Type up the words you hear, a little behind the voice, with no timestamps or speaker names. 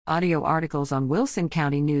Audio articles on Wilson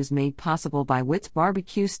County News made possible by Witt's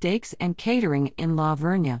Barbecue Steaks and Catering in La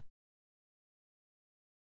Vernia.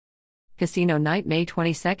 Casino Night May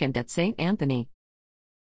 22nd at St. Anthony.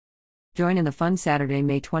 Join in the fun Saturday,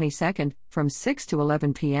 May 22nd, from 6 to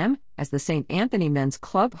 11 p.m., as the St. Anthony Men's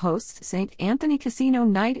Club hosts St. Anthony Casino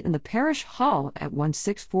Night in the Parish Hall at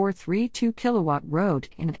 16432 Kilowatt Road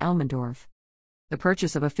in Elmendorf. The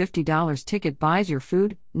purchase of a $50 ticket buys your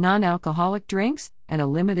food, non-alcoholic drinks, and a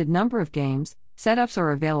limited number of games. Setups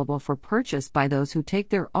are available for purchase by those who take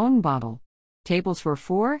their own bottle. Tables for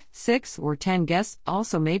 4, 6, or 10 guests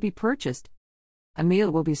also may be purchased. A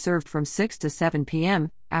meal will be served from 6 to 7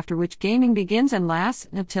 p.m., after which gaming begins and lasts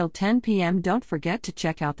until 10 p.m. Don't forget to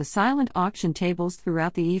check out the silent auction tables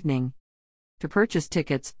throughout the evening. To purchase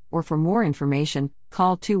tickets, or for more information,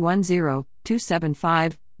 call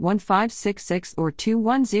 210-275-1566 or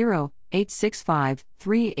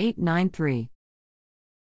 210-865-3893.